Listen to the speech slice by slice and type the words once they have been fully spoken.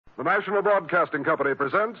The National Broadcasting Company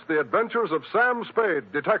presents The Adventures of Sam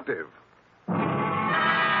Spade, Detective. Sam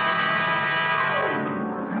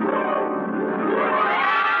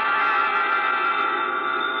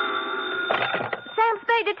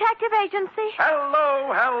Spade Detective Agency.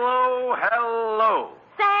 Hello, hello, hello.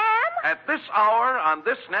 Sam? At this hour on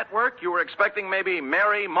this network, you were expecting maybe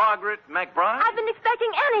Mary Margaret McBride? I've been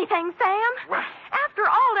expecting anything, Sam. Well. After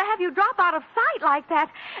all, to have you drop out of sight like that,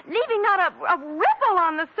 leaving not a ripple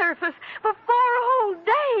on the surface for 4 whole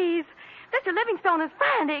days. Mr. Livingstone is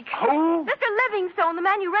frantic. Who? Mr. Livingstone, the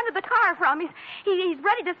man you rented the car from. He's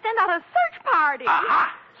ready to send out a search party.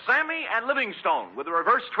 Aha! Sammy and Livingstone with a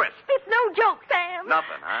reverse twist. It's no joke, Sam.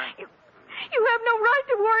 Nothing, huh? You have no right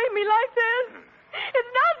to worry me like this.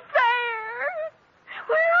 It's not fair.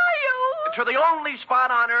 Where are you? To the only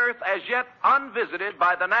spot on Earth as yet unvisited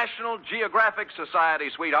by the National Geographic Society,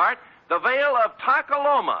 sweetheart, the Vale of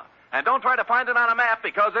Takaloma. And don't try to find it on a map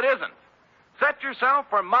because it isn't. Set yourself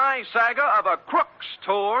for my saga of a crook's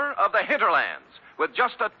tour of the hinterlands with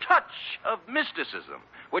just a touch of mysticism,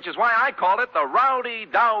 which is why I call it the Rowdy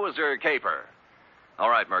Dowser caper. All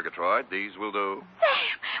right, Murgatroyd, these will do.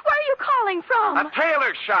 Sam, where are you calling from? A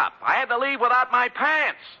tailor shop. I had to leave without my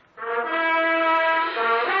pants.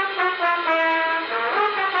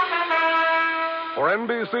 For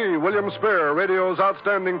NBC, William Spear, radio's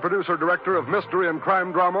outstanding producer-director of mystery and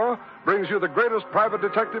crime drama, brings you the greatest private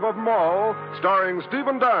detective of them all, starring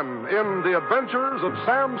Steven Dunn in The Adventures of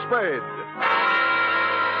Sam Spade.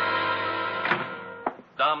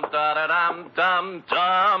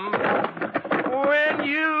 Dum-da-da-dum-dum-dum. When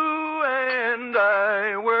you and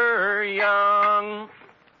I were young.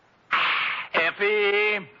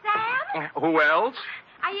 Effie. Sam? Who else?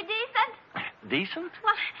 Are you decent? Decent?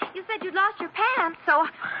 Well, you said you'd lost your pants, so...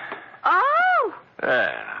 Oh!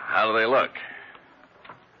 How do they look?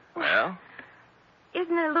 Well?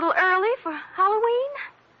 Isn't it a little early for Halloween?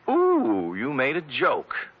 Ooh, you made a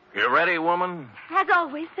joke. You ready, woman? As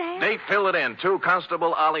always, Sam. Date, fill it in. 2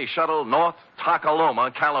 Constable Ollie Shuttle, North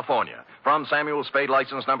Takaloma, California. From Samuel Spade,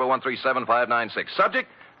 license number 137596. Subject,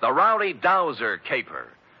 the Rowdy Dowser caper.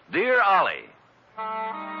 Dear Ollie,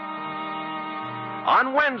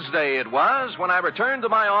 on Wednesday it was when I returned to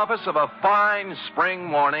my office of a fine spring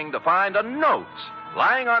morning to find a note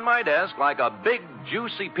lying on my desk like a big,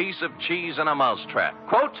 juicy piece of cheese in a mousetrap.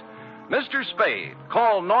 Quote, Mr. Spade,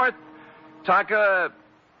 call North Takaloma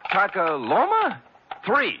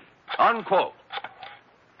 3, unquote.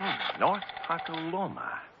 North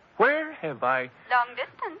Takaloma. Where have I... Long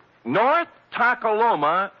distance. North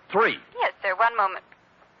Takaloma 3. Yes, sir. One moment.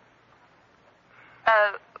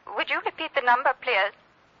 Would you repeat the number, please?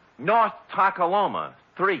 North Takaloma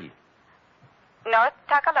 3. North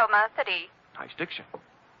Takaloma 3. Nice diction.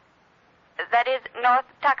 That is North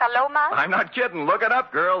Takaloma? I'm not kidding. Look it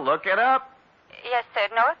up, girl. Look it up. Yes, sir.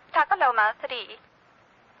 North Takaloma 3.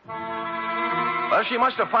 Well, she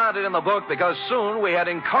must have found it in the book because soon we had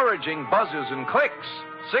encouraging buzzes and clicks.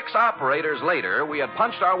 6 operators later, we had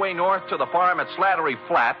punched our way north to the farm at Slattery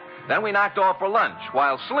Flat. Then we knocked off for lunch,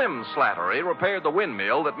 while Slim Slattery repaired the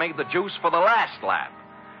windmill that made the juice for the last lap.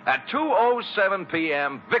 At 2:07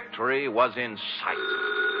 p.m., victory was in sight.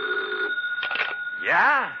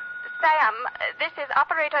 Yeah? Sam, this is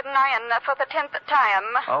Operator Nyan for the 10th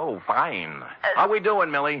time. Oh, fine. How we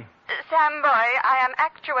doing, Millie? Sam, boy, I am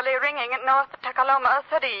actually ringing North Takaloma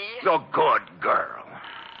 3. Oh, good girl.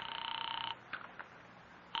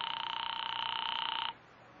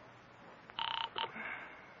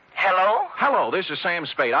 Hello? Hello, this is Sam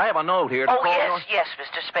Spade. I have a note here to Oh, call yes,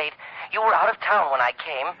 Mr. Spade. You were out of town when I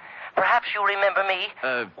came. Perhaps you remember me.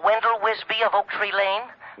 Wendell Wisby of Oak Tree Lane,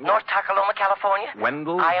 North Takaloma, California.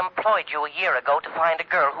 Wendell? I employed you a year ago to find a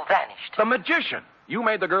girl who vanished. The magician. You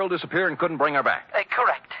made the girl disappear and couldn't bring her back.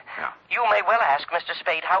 Correct. Yeah. You may well ask, Mr.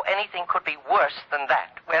 Spade, how anything could be worse than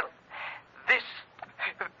that. Well, this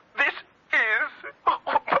is...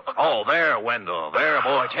 Oh, there, Wendell. There,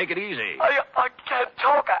 boy. Take it easy. I can't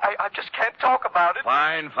talk. I just can't talk about it.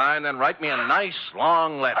 Fine. Then write me a nice,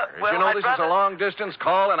 long letter. Well, you know, I'd this rather... is a long-distance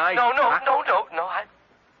call, and I... No.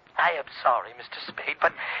 I am sorry, Mr. Spade,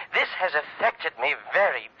 but this has affected me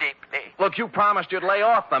very deeply. Look, you promised you'd lay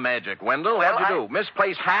off the magic, Wendell. Well, What'd you do?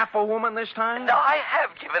 Misplace half a woman this time? No, I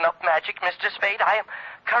have given up magic, Mr. Spade. I am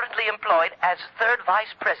currently employed as 3rd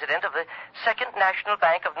Vice President of the 2nd National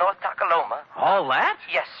Bank of North Takaloma. All that?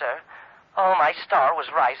 Yes, sir. Oh, my star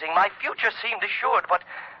was rising. My future seemed assured, but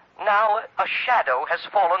Now a shadow has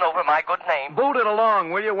fallen over my good name. Boot it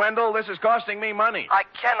along, will you, Wendell? This is costing me money. I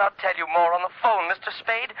cannot tell you more on the phone, Mr.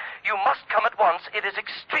 Spade. You must come at once. It is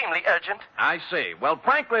extremely urgent. I see. Well,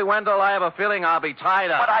 frankly, Wendell, I have a feeling I'll be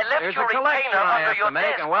tied up. But I left There's your a collection retainer I under have your to make,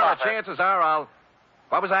 desk, and, well, the Plotter. chances are I'll...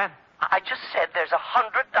 What was that? I just said there's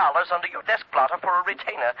 $100 under your desk, Plotter, for a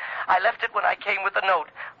retainer. I left it when I came with the note.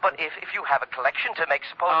 But if you have a collection to make,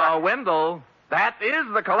 suppose Wendell, that is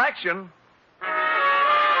the collection.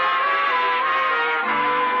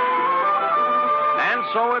 And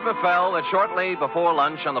so it befell that shortly before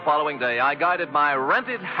lunch on the following day, I guided my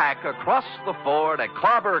rented hack across the ford at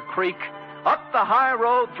Clobber Creek, up the high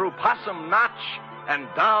road through Possum Notch, and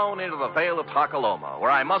down into the Vale of Takaloma,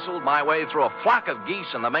 where I muscled my way through a flock of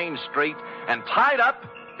geese in the main street and tied up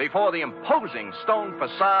before the imposing stone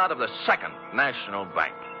facade of the Second National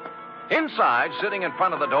Bank. Inside, sitting in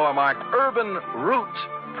front of the door marked Urban Root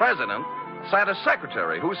President, sat a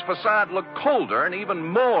secretary whose facade looked colder and even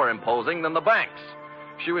more imposing than the bank's.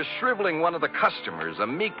 She was shriveling one of the customers, a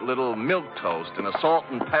meek little milquetoast in a salt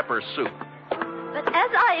and pepper soup. But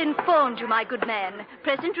as I informed you, my good man,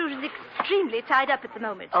 President Root is extremely tied up at the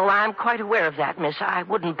moment. Oh, I'm quite aware of that, miss. I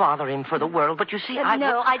wouldn't bother him for the world, but you see,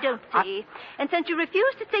 No, I don't see. And since you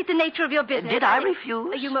refused to state the nature of your business... Did I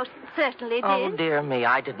refuse? You most certainly did. Oh, dear me,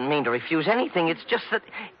 I didn't mean to refuse anything. It's just that,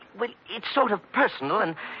 well, it's sort of personal,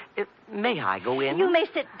 and may I go in? You may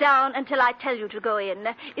sit down until I tell you to go in.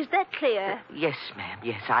 Is that clear? Yes, ma'am.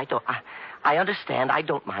 Yes, I understand. I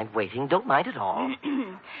don't mind waiting. Don't mind at all.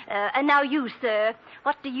 And now you, sir.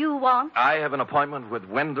 What do you want? I have an appointment with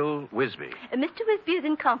Wendell Wisby. Mr. Wisby is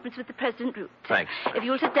in conference with the President Root. Thanks. If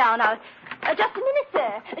you'll sit down, I'll... just a minute,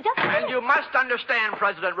 sir. Just a minute. And you must understand,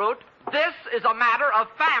 President Root, this is a matter of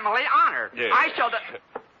family honor. Yes. I shall...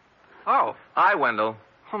 Oh, Hi, Wendell.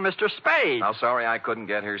 Mr. Spade. Now, sorry I couldn't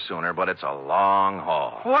get here sooner, but it's a long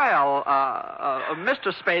haul. Well,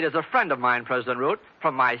 Mr. Spade is a friend of mine, President Root,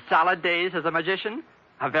 from my salad days as a magician.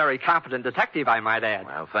 A very competent detective, I might add.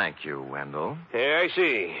 Well, thank you, Wendell. Yeah, I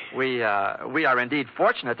see. We are indeed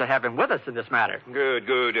fortunate to have him with us in this matter. Good,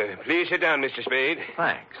 good. Please sit down, Mr. Spade.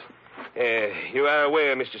 Thanks. You are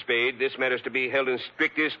aware, Mr. Spade, this matter is to be held in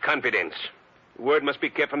strictest confidence. Word must be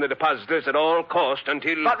kept from the depositors at all cost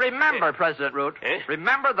until... But remember, President Root,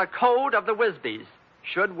 remember the code of the Wisbys.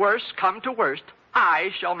 Should worst come to worst,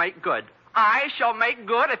 I shall make good. I shall make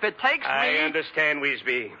good if it takes me... I understand,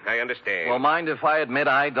 Wisby. I understand. Well, mind if I admit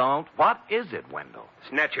I don't? What is it, Wendell?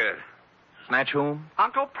 Snatcher. Snatch whom?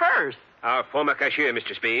 Uncle Purse. Our former cashier,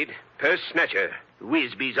 Mr. Spade. Purse Snatcher.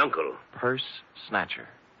 Wisby's uncle. Purse Snatcher.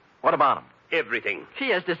 What about him? Everything. He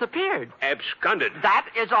has disappeared. Absconded. That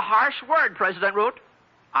is a harsh word, President Root.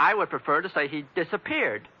 I would prefer to say he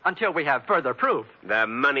disappeared until we have further proof. The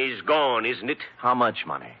money's gone, isn't it? How much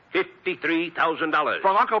money? $53,000.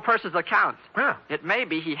 From Uncle Purse's accounts. Huh. It may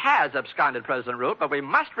be he has absconded, President Root, but we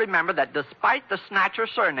must remember that despite the Snatcher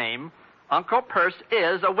surname, Uncle Purse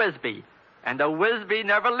is a Wisby. And a Wisby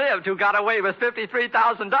never lived who got away with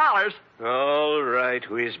 $53,000. All right,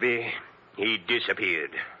 Wisby. He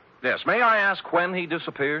disappeared. Yes, may I ask when he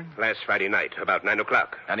disappeared? Last Friday night, about 9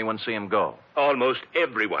 o'clock. Anyone see him go? Almost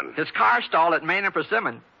everyone. His car stalled at Main and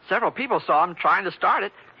Persimmon. Several people saw him trying to start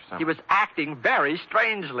it. He was acting very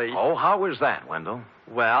strangely. Oh, how was that, Wendell?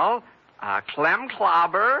 Well, Clem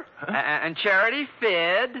Clobber and Charity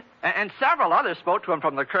Fid and several others spoke to him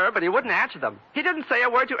from the curb, but he wouldn't answer them. He didn't say a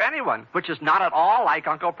word to anyone, which is not at all like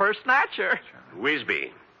Uncle Purse Snatcher.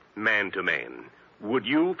 Wisby, man to man. Would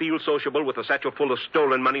you feel sociable with a satchel full of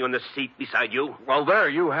stolen money on the seat beside you? Well, there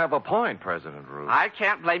you have a point, President Root. I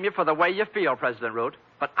can't blame you for the way you feel, President Root,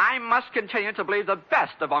 but I must continue to believe the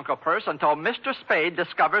best of Uncle Purse until Mr. Spade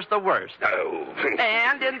discovers the worst. Oh.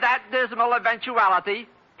 And in that dismal eventuality,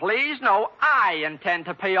 please know I intend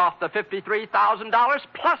to pay off the $53,000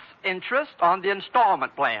 plus interest on the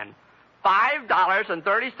installment plan.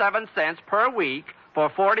 $5.37 per week for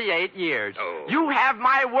 48 years. Oh. You have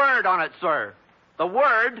my word on it, sir. The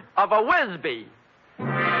word of a Wisby.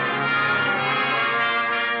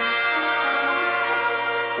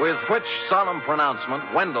 With which solemn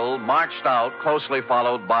pronouncement, Wendell marched out, closely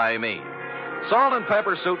followed by me. Salt and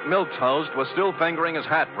Pepper Suit Milquetoast was still fingering his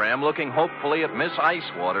hat brim, looking hopefully at Miss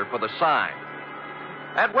Icewater for the sign.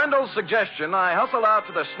 At Wendell's suggestion, I hustled out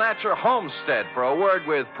to the Snatcher homestead for a word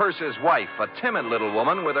with Purse's wife, a timid little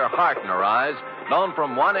woman with her heart in her eyes, known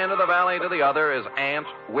from one end of the valley to the other as Aunt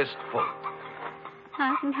Wistful.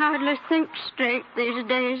 I can hardly think straight these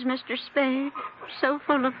days, Mr. Spade. So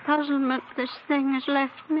full of puzzlement this thing has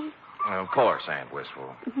left me. Of course, Aunt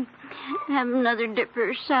Wistful. Have another dipper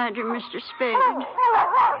of cider, Mr. Spade.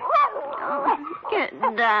 Oh, get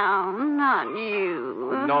down, not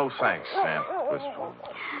you. No, thanks, Sam.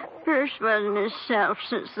 Purse wasn't himself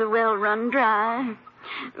since the well run dry.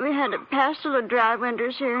 We had a passel of dry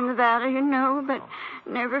winters here in the valley, you know, but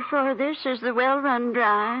never for this as the well run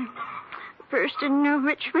dry. Purse didn't know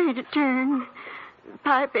which way to turn. The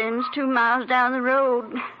pipe end's 2 miles down the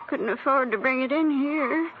road. Couldn't afford to bring it in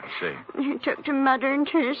here. I see. He took to muttering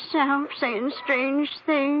to himself, saying strange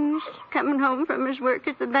things. Coming home from his work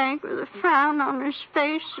at the bank with a frown on his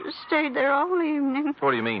face, and stayed there all evening.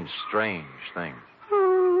 What do you mean, strange things?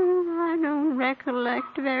 Oh, I don't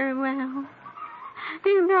recollect very well.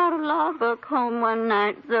 He brought a law book home one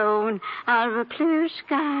night, though, and out of a clear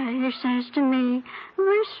sky, he says to me,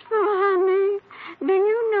 "Wistful honey, do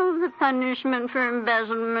you know the punishment for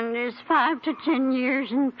embezzlement is 5 to 10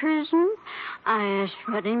 years in prison?" I asked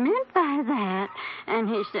what he meant by that, and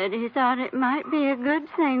he said he thought it might be a good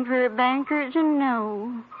thing for a banker to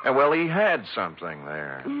know. Well, he had something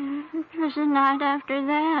there. It was the night after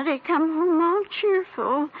that. He come home all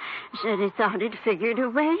cheerful. Said he thought he'd figured a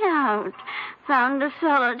way out. Found a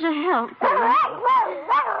fellow to help him.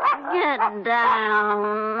 Get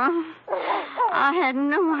down. I had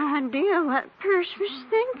no idea what Perce was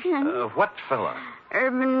thinking. What fella?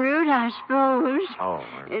 Urban Root, I suppose. Oh.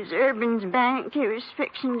 It's Urban's bank he was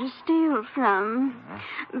fixing to steal from.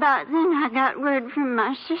 But then I got word from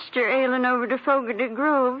my sister ailing over to Fogarty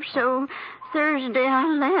Grove, so Thursday I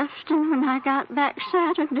left, and when I got back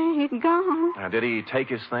Saturday, he'd gone. Did he take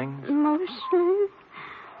his things? Mostly.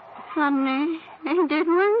 Funny. He did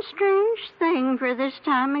one strange thing for this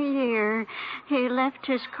time of year. He left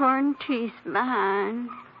his corn teeth behind.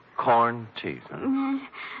 Corn teeth, huh?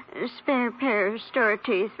 A spare pair of store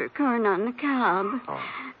teeth for corn on the cob. Oh.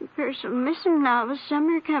 Perce will miss him now with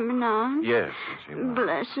summer coming on. Yes, he will.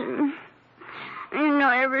 Bless him. You know,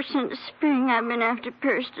 ever since spring, I've been after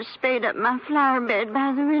Perce to spade up my flower bed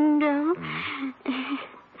by the window.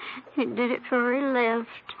 He did it before he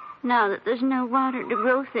left, now that there's no water to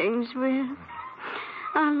grow things with.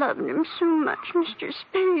 I loved him so much, Mr.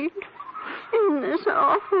 Spade. Isn't this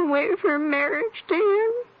awful way for marriage to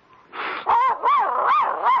end?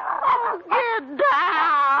 Get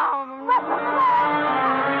down!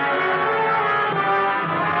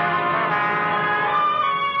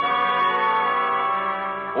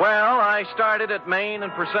 Well, I started at Main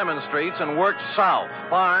and Persimmon Streets and worked south,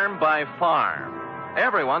 farm by farm.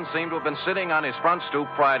 Everyone seemed to have been sitting on his front stoop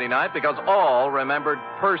Friday night because all remembered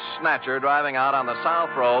Purse Snatcher driving out on the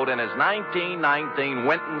South Road in his 1919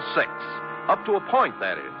 Winton 6. Up to a point,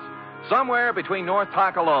 that is. Somewhere between North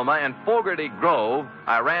Takaloma and Fogarty Grove,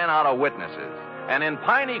 I ran out of witnesses. And in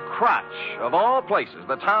Piney Crotch, of all places,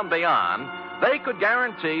 the town beyond, they could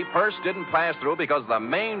guarantee Purse didn't pass through because the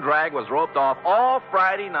main drag was roped off all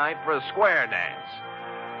Friday night for a square dance.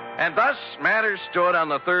 And thus matters stood on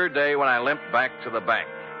the third day when I limped back to the bank.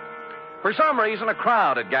 For some reason, a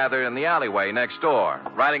crowd had gathered in the alleyway next door.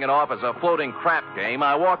 Writing it off as a floating crap game,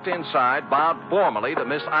 I walked inside, bowed formally to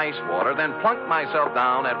Miss Icewater, then plunked myself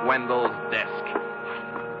down at Wendell's desk.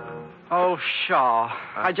 Oh, Shaw.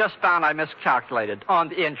 I just found I miscalculated on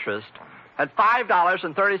the interest. At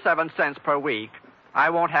 $5.37 per week,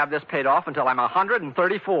 I won't have this paid off until I'm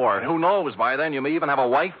 134. And who knows, by then you may even have a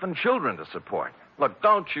wife and children to support. Look,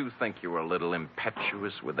 don't you think you were a little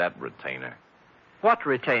impetuous with that retainer? What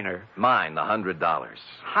retainer? Mine, the $100.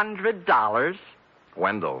 $100?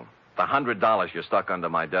 Wendell, the $100 you stuck under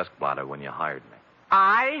my desk blotter when you hired me.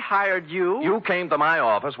 I hired you? You came to my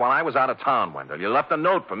office while I was out of town, Wendell. You left a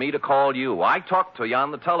note for me to call you. I talked to you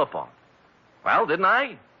on the telephone. Well, didn't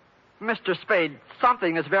I? Mr. Spade,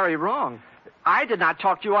 something is very wrong. I did not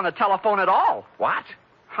talk to you on the telephone at all. What?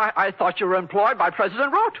 I thought you were employed by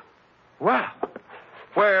President Root. Well,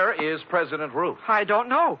 where is President Root? I don't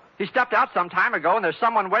know. He stepped out some time ago, and there's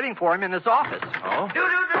someone waiting for him in his office. Oh?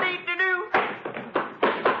 Do-do-do-do-do-do.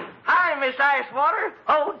 Hi, Miss Icewater.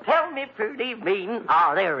 Oh, tell me, pretty mean,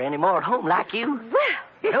 are there any more at home like you?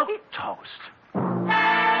 Milk toast.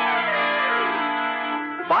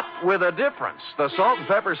 But with a difference. The salt and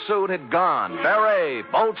pepper suit had gone. Beret,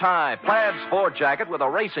 bow tie, plaid sport jacket with a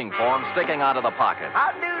racing form sticking out of the pocket.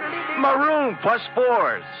 Maroon plus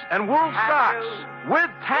fours and wool socks with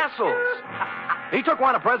tassels. He took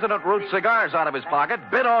one of President Root's cigars out of his pocket,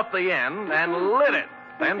 bit off the end, and lit it.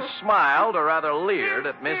 Then smiled or rather leered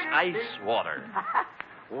at Miss Icewater.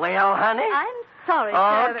 Well, honey? I'm sorry,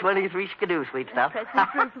 Oh, sir. 23 skidoo, sweet stuff. President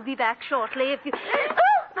Root will be back shortly if you...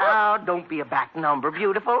 Oh, don't be a back number,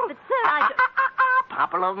 beautiful. But, sir, I don't...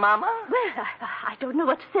 Papa love Mama? Well, I don't know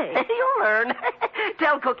what to say. You'll learn.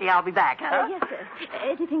 Tell Cookie I'll be back, huh? Yes, sir.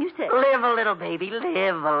 Anything you say. Live a little, baby.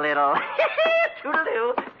 Live a little.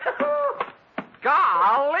 Toodaloo.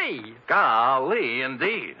 Golly. Golly,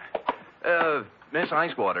 indeed. Miss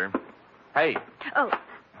Icewater. Hey, Oh,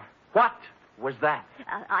 what was that?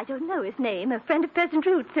 I don't know his name. A friend of Peasant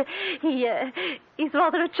Roots. He's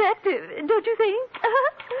rather attractive, don't you think?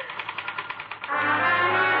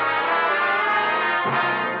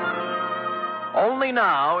 Only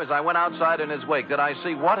now, as I went outside in his wake, did I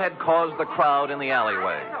see what had caused the crowd in the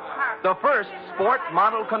alleyway. The first sport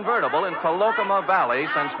model convertible in Tolokema Valley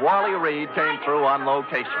since Wally Reed came through on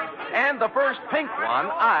location. And the first pink one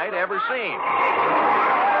I'd ever seen.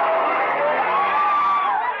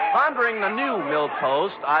 Pondering the new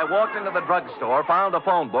milquetoast, I walked into the drugstore, found a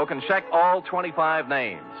phone book, and checked all 25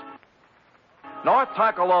 names. North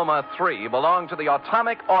Takaloma 3 belonged to the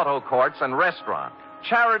Atomic Auto Courts and Restaurant.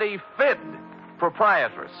 Charity Fidd,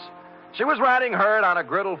 proprietress. She was riding herd on a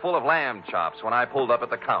griddle full of lamb chops when I pulled up at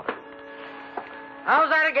the counter. How's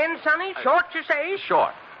that again, Sonny? Short, you say?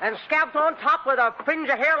 Short. And scalped on top with a fringe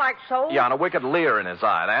of hair like so? Yeah, and a wicked leer in his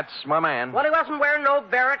eye. That's my man. Well, he wasn't wearing no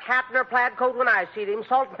barrack hat nor plaid coat when I seen him.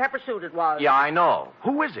 Salt and pepper suit it was. Yeah, I know.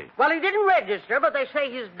 Who is he? Well, he didn't register, but they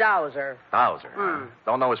say he's Dowser. Dowser.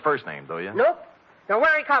 Don't know his first name, do you? Nope. Now,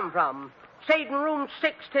 where he come from? Stayed in room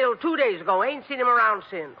 6 till 2 days ago. Ain't seen him around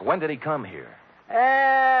since. When did he come here?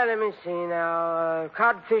 Let me see now.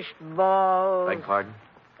 Codfish ball. Beg pardon?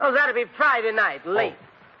 Oh, that'd be Friday night, late.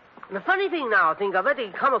 And the funny thing now, think of it, he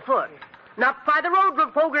come afoot. Not by the road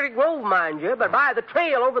from Fogarty Grove, mind you, but by the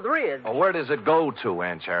trail over the ridge. Oh, where does it go to,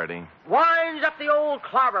 Aunt Charity? Winds up the old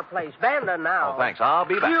clobber place, abandoned now. Oh, thanks. I'll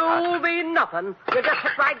be back. You'll be nothing. You just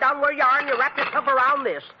sit right down where you are and you wrap yourself around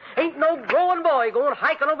this. Ain't no growing boy going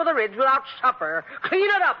hiking over the ridge without supper. Clean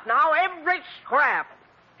it up now, every scrap.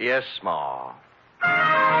 Yes, Ma.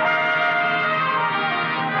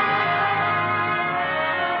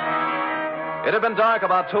 It had been dark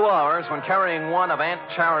about 2 hours when, carrying one of Aunt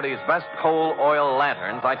Charity's best coal oil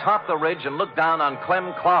lanterns, I topped the ridge and looked down on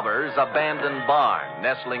Clem Clobber's abandoned barn,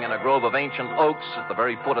 nestling in a grove of ancient oaks at the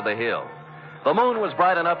very foot of the hill. The moon was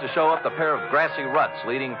bright enough to show up the pair of grassy ruts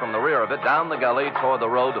leading from the rear of it down the gully toward the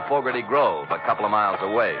road to Fogarty Grove, a couple of miles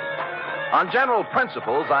away. On general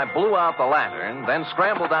principles, I blew out the lantern, then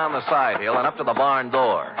scrambled down the side hill and up to the barn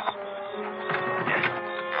door.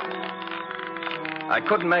 I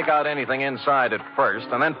couldn't make out anything inside at first,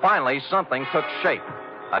 and then finally something took shape.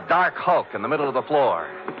 A dark hulk in the middle of the floor.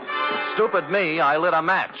 Stupid me, I lit a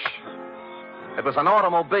match. It was an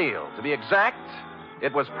automobile. To be exact,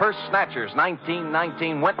 it was Purse Snatcher's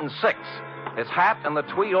 1919 Winton 6. His hat and the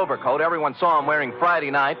tweed overcoat everyone saw him wearing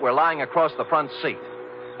Friday night were lying across the front seat.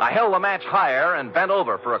 I held the match higher and bent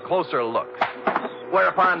over for a closer look.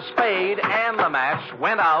 Whereupon Spade and the match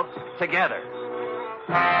went out together.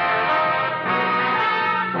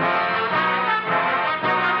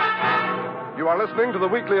 You are listening to the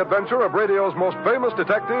weekly adventure of radio's most famous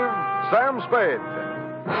detective, Sam Spade.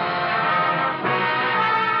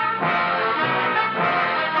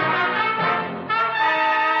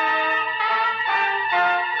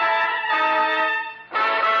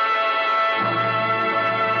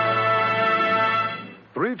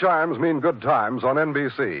 Three chimes mean good times on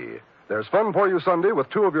NBC. There's fun for you Sunday with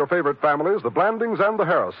two of your favorite families, the Blandings and the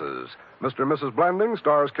Harrises. Mr. and Mrs. Blanding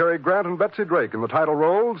stars Cary Grant and Betsy Drake in the title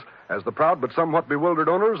roles as the proud but somewhat bewildered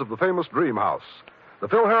owners of the famous Dream House. The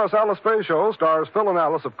Phil Harris-Alice Faye Show stars Phil and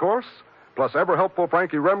Alice, of course, plus ever-helpful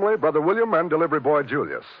Frankie Remley, Brother William, and delivery boy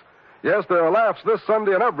Julius. Yes, there are laughs this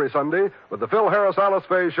Sunday and every Sunday with the Phil Harris-Alice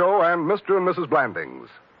Faye Show and Mr. and Mrs. Blandings.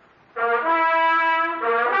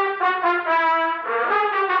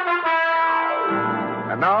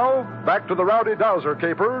 And now, back to the Rowdy Dowser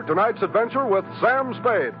caper, tonight's adventure with Sam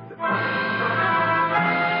Spade.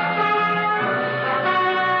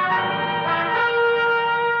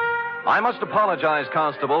 I must apologize,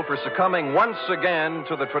 Constable, for succumbing once again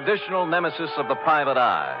to the traditional nemesis of the private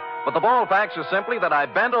eye. But the bald facts are simply that I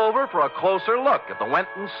bent over for a closer look at the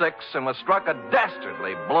Winton 6 and was struck a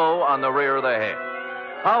dastardly blow on the rear of the head.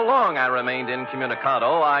 How long I remained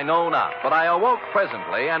incommunicado, I know not, but I awoke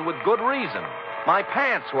presently, and with good reason. My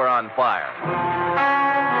pants were on fire.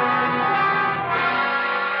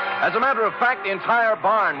 As a matter of fact, the entire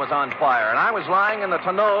barn was on fire, and I was lying in the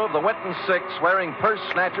tonneau of the Winton 6 wearing Purse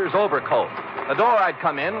Snatcher's overcoat. The door I'd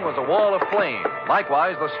come in was a wall of flame,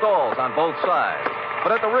 likewise the stalls on both sides.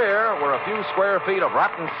 But at the rear were a few square feet of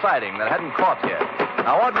rotten siding that hadn't caught yet.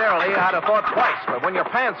 Now, ordinarily, I'd have thought twice, but when your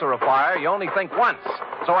pants are afire, you only think once.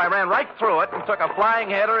 So I ran right through it and took a flying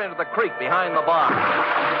header into the creek behind the barn.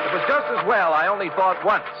 It was just as well I only thought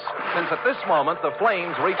once, since at this moment the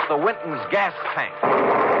flames reached the Winton's gas tank.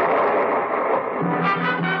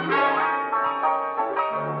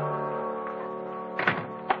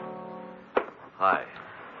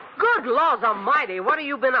 laws almighty. What have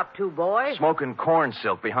you been up to, boy? Smoking corn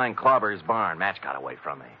silk behind Clobber's barn. Match got away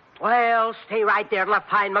from me. Well, stay right there till I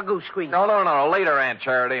find my goose grease. No. Later, Aunt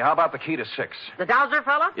Charity. How about the key to 6? The Dowser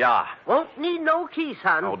fella? Yeah. Won't need no key,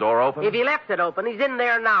 son. No door open? If he left it open, he's in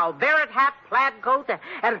there now. Barrett hat, plaid coat,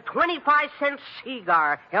 and a 25-cent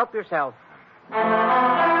cigar. Help yourself.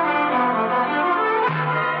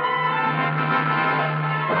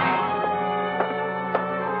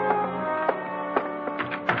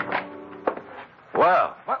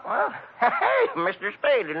 Well. Well, hey, Mr.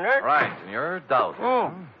 Spade, isn't it? Right, and you're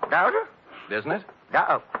Dowser. Dowser? Isn't it?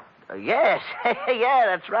 Yes. Yeah,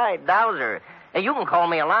 that's right, Dowser. Hey, you can call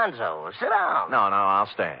me Alonzo. Sit down. No, I'll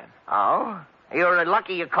stand. Oh? You're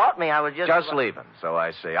lucky you caught me. I was just... Just leaving, so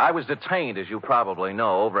I see. I was detained, as you probably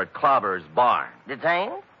know, over at Clobber's barn.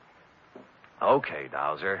 Detained? Okay,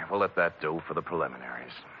 Dowser. We'll let that do for the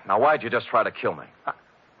preliminaries. Now, why'd you just try to kill me?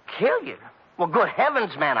 Kill you? Well, good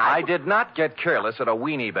heavens, man, I did not get careless at a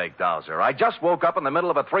weenie bake, Dowser. I just woke up in the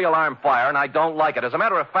middle of a 3-alarm fire, and I don't like it. As a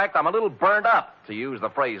matter of fact, I'm a little burned up, to use the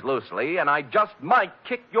phrase loosely, and I just might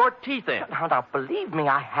kick your teeth in. Now, believe me,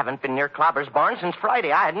 I haven't been near Clobber's barn since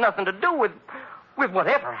Friday. I had nothing to do with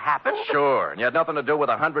whatever happened. Sure, and you had nothing to do with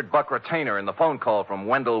a $100 retainer in the phone call from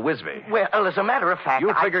Wendell Wisby. Well, as a matter of fact,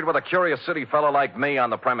 You figured with a curious city fellow like me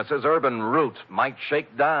on the premises, urban Root might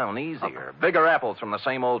shake down easier. Bigger apples from the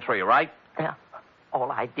same old tree, right? Yeah. All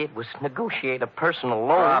I did was negotiate a personal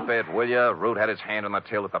loan. Drop it, will you? Root had his hand on the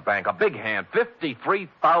till at the bank. A big hand,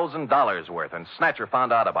 $53,000 worth, and Snatcher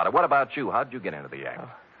found out about it. What about you? How'd you get into the act?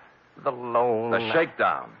 The loan. The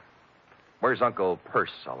shakedown. Where's Uncle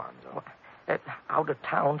Perce, Alonzo? Out of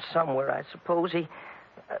town somewhere, I suppose. He...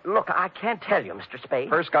 look, I can't tell you, Mr. Spade.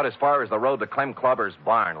 Perce got as far as the road to Clem Clobber's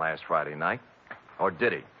barn last Friday night. Or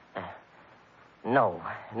did he? No,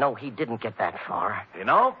 he didn't get that far. You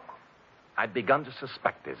know, I'd begun to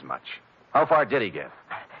suspect as much. How far did he get?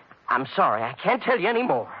 I'm sorry, I can't tell you any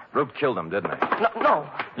more. Root killed him, didn't he? No.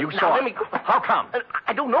 You saw let it. me go. How come?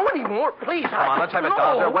 I don't know anymore. Please. Come on, let's have it,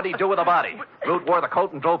 Dowser. What did he do with the body? Root wore the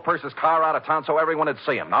coat and drove Perce's car out of town so everyone would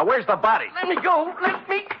see him. Now, where's the body? Let me go. Let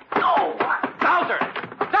me go. Dowser!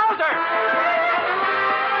 Dowser!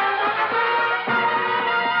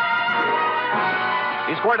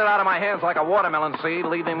 He squirted out of my hands like a watermelon seed,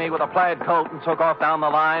 leaving me with a plaid coat, and took off down the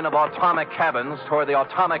line of atomic cabins toward the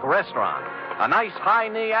atomic restaurant. A nice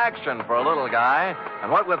high-knee action for a little guy.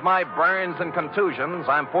 And what with my burns and contusions,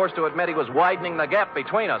 I'm forced to admit he was widening the gap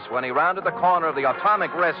between us when he rounded the corner of the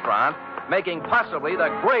atomic restaurant, making possibly the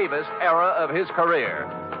gravest error of his career.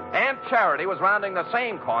 Aunt Charity was rounding the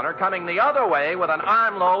same corner, coming the other way with an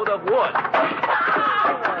armload of wood.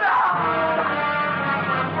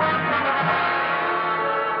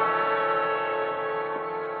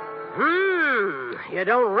 You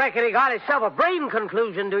don't reckon he got himself a brain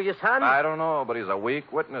conclusion, do you, son? I don't know, but he's a weak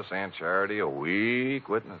witness, Aunt Charity, a weak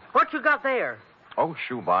witness. What you got there? Oh,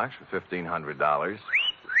 shoebox for $1,500. A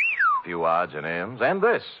few odds and ends. And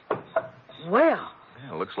this. Well.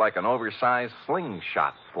 Yeah, looks like an oversized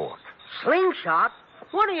slingshot fork. Slingshot?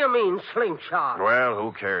 What do you mean, slingshot? Well,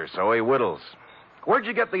 who cares? So he whittles. Where'd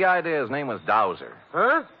you get the idea his name was Dowser?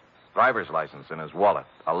 Huh? Driver's license in his wallet.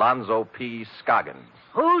 Alonzo P. Scoggins.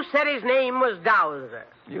 Who said his name was Dowser?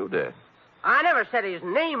 You did. I never said his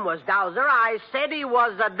name was Dowser. I said he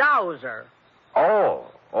was a dowser. Oh.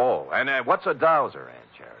 And what's a dowser,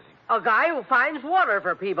 Aunt Charity? A guy who finds water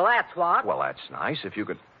for people, that's what. Well, that's nice. If you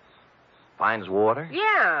could... Finds water?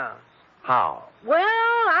 Yeah. How? Well,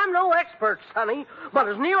 I'm no expert, sonny, but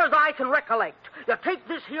as near as I can recollect, you take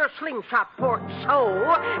this here slingshot fork so,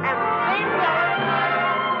 and then...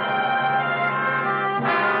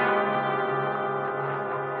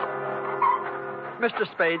 Mr.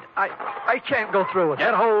 Spade, I can't go through with it.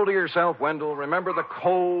 Get hold of yourself, Wendell. Remember the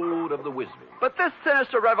code of the Wisby. But this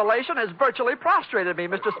sinister revelation has virtually prostrated me,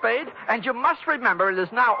 Mr. Spade. And you must remember it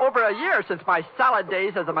is now over a year since my salad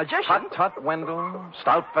days as a magician. Tut, Wendell.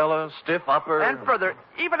 Stout fella, stiff upper. And further,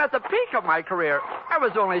 even at the peak of my career, I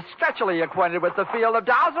was only sketchily acquainted with the field of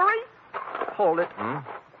dowsery. Hold it.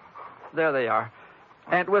 There they are.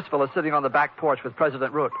 Aunt Wistful is sitting on the back porch with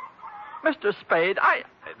President Root. Mr. Spade,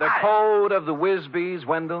 The code of the Wisbys,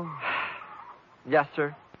 Wendell? Yes,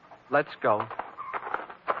 sir. Let's go.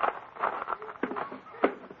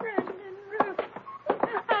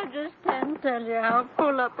 I just can't tell you how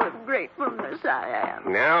full up with gratefulness I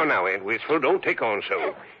am. Now, Aunt Wistful, don't take on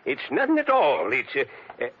so. It's nothing at all. It's,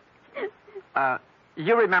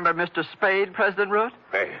 You remember Mr. Spade, President Root?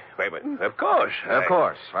 Wait, of course. Of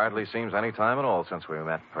course. Hardly seems any time at all since we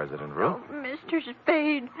met President Root. Oh, Mr.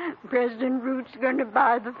 Spade, President Root's going to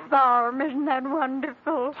buy the farm. Isn't that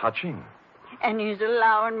wonderful? Touching. And he's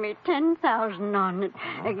allowing me $10,000 on it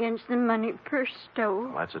against the money Perce stole.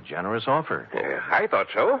 Well, that's a generous offer. I thought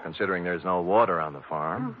so. Considering there's no water on the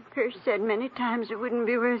farm. Perce said many times it wouldn't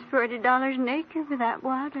be worth $40 an acre without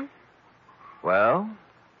water. Well?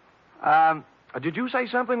 Did you say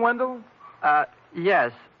something, Wendell?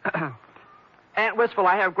 Yes. Aunt Wistful,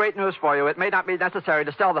 I have great news for you. It may not be necessary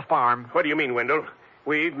to sell the farm. What do you mean, Wendell?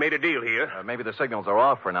 We've made a deal here. Maybe the signals are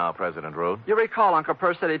off for now, President Root. You recall Uncle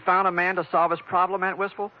Perce said he'd found a man to solve his problem, Aunt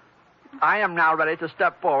Wistful? I am now ready to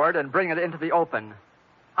step forward and bring it into the open.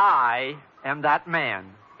 I am that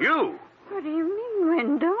man. You? What do you mean,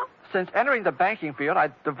 Wendell? Since entering the banking field, I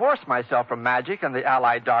divorced myself from magic and the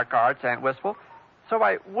allied dark arts, Aunt Wistful. So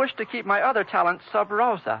I wish to keep my other talents sub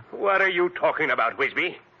rosa. What are you talking about,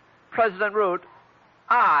 Wisby? President Root,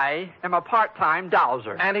 I am a part-time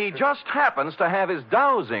dowser. And he just happens to have his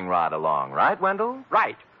dowsing rod along, right, Wendell?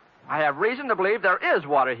 Right. I have reason to believe there is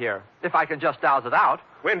water here, if I can just douse it out.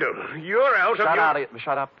 Wendell, you're out of your...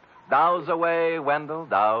 Shut up. Douse away, Wendell,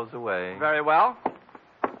 douse away. Very well.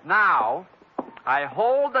 Now, I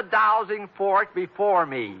hold the dowsing fork before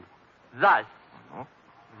me. Thus.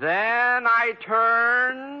 Then I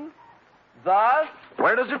turn... Thus...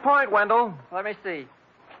 Where does it point, Wendell? Let me see.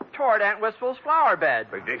 Toward Aunt Wistful's flower bed.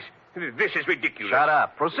 This is ridiculous. Shut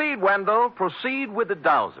up. Proceed, Wendell. Proceed with the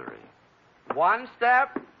dowsery. 1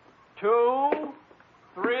 step, 2,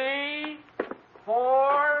 3,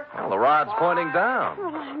 4... Well, the rod's pointing down.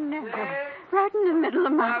 Well, I never. Right in the middle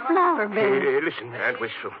of my flower bed. Listen, Aunt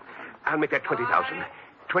Wistful. I'll make that $20,000.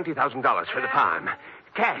 $20,000 for the farm.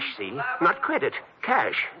 Cash, see? Not credit.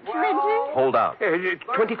 Cash. 20? Hold out.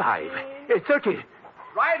 25. 30.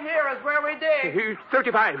 Right here is where we dig.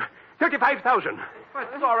 35. 35,000. Well,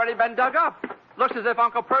 it's already been dug up. Looks as if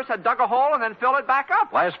Uncle Perce had dug a hole and then filled it back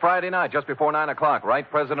up. Last Friday night, just before 9 o'clock, right,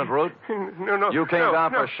 President Root? No. You came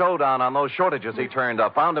down for a showdown on those shortages he turned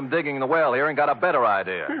up, found him digging the well here, and got a better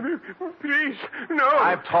idea. Please, no.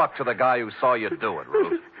 I've talked to the guy who saw you do it,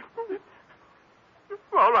 Root.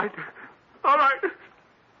 All right.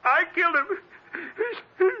 I killed him.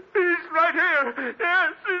 He's right here.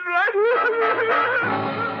 Yes, he's right here.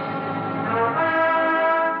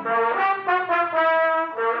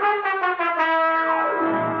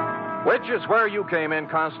 Which is where you came in,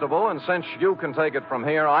 Constable, and since you can take it from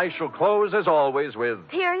here, I shall close, as always, with...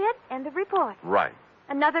 Period. End of report. Right.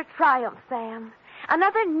 Another triumph, Sam.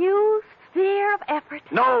 Another new sphere of effort.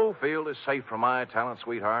 No field is safe from my talent,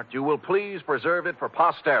 sweetheart. You will please preserve it for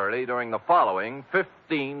posterity during the following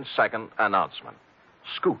 15-second announcement.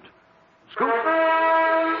 Scoot. Scoot.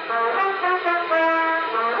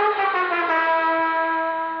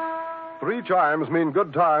 3 chimes mean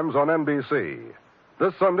good times on NBC.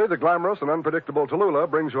 This Sunday, the glamorous and unpredictable Tallulah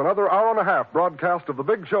brings you another hour-and-a-half broadcast of The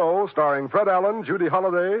Big Show, starring Fred Allen, Judy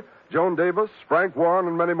Holliday, Joan Davis, Frank Warren,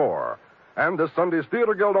 and many more. And this Sunday's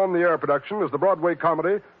Theater Guild on the Air production is the Broadway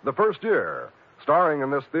comedy The First Year. Starring in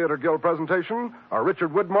this Theater Guild presentation are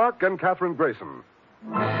Richard Widmark and Katherine Grayson.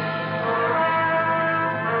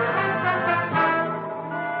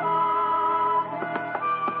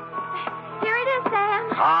 Here it is, Sam.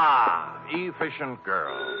 Ah, efficient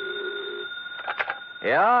girl.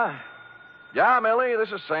 Yeah? Yeah, Millie, this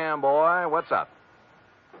is Sam, boy. What's up?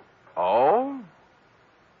 Oh?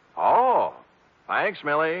 Thanks,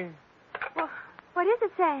 Millie. Well, what is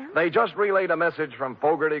it, Sam? They just relayed a message from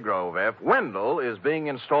Fogarty Grove, F. Wendell is being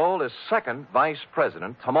installed as second vice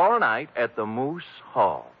president tomorrow night at the Moose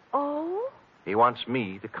Hall. Oh? He wants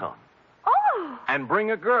me to come. Oh! And bring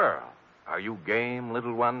a girl. Are you game,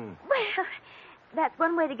 little one? Well, that's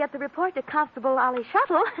one way to get the report to Constable Ollie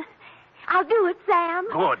Shuttle. I'll do it, Sam.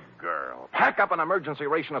 Good girl. Pack up an emergency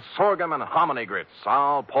ration of sorghum and hominy grits.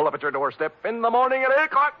 I'll pull up at your doorstep in the morning at 8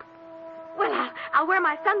 o'clock. Well, I'll wear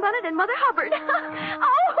my sunbonnet and Mother Hubbard.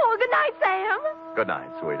 Oh, good night, Sam. Good night,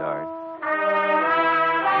 sweetheart.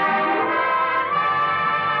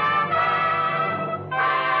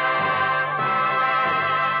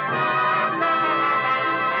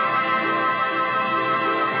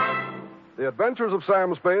 The Adventures of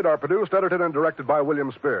Sam Spade are produced, edited, and directed by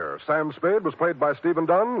William Spear. Sam Spade was played by Steven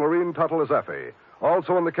Dunn, Lorene Tuttle as Effie.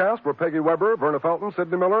 Also in the cast were Peggy Weber, Verna Felton,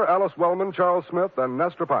 Sidney Miller, Alice Wellman, Charles Smith, and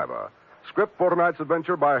Nestor Paiva. Script for tonight's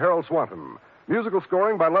adventure by Harold Swanton. Musical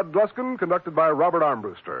scoring by Lud Gluskin, conducted by Robert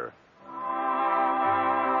Armbruster.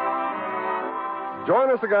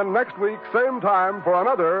 Join us again next week, same time, for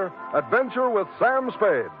another Adventure with Sam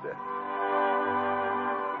Spade.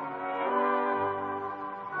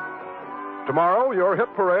 Tomorrow, your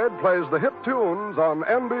hit parade plays the hit tunes on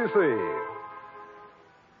NBC.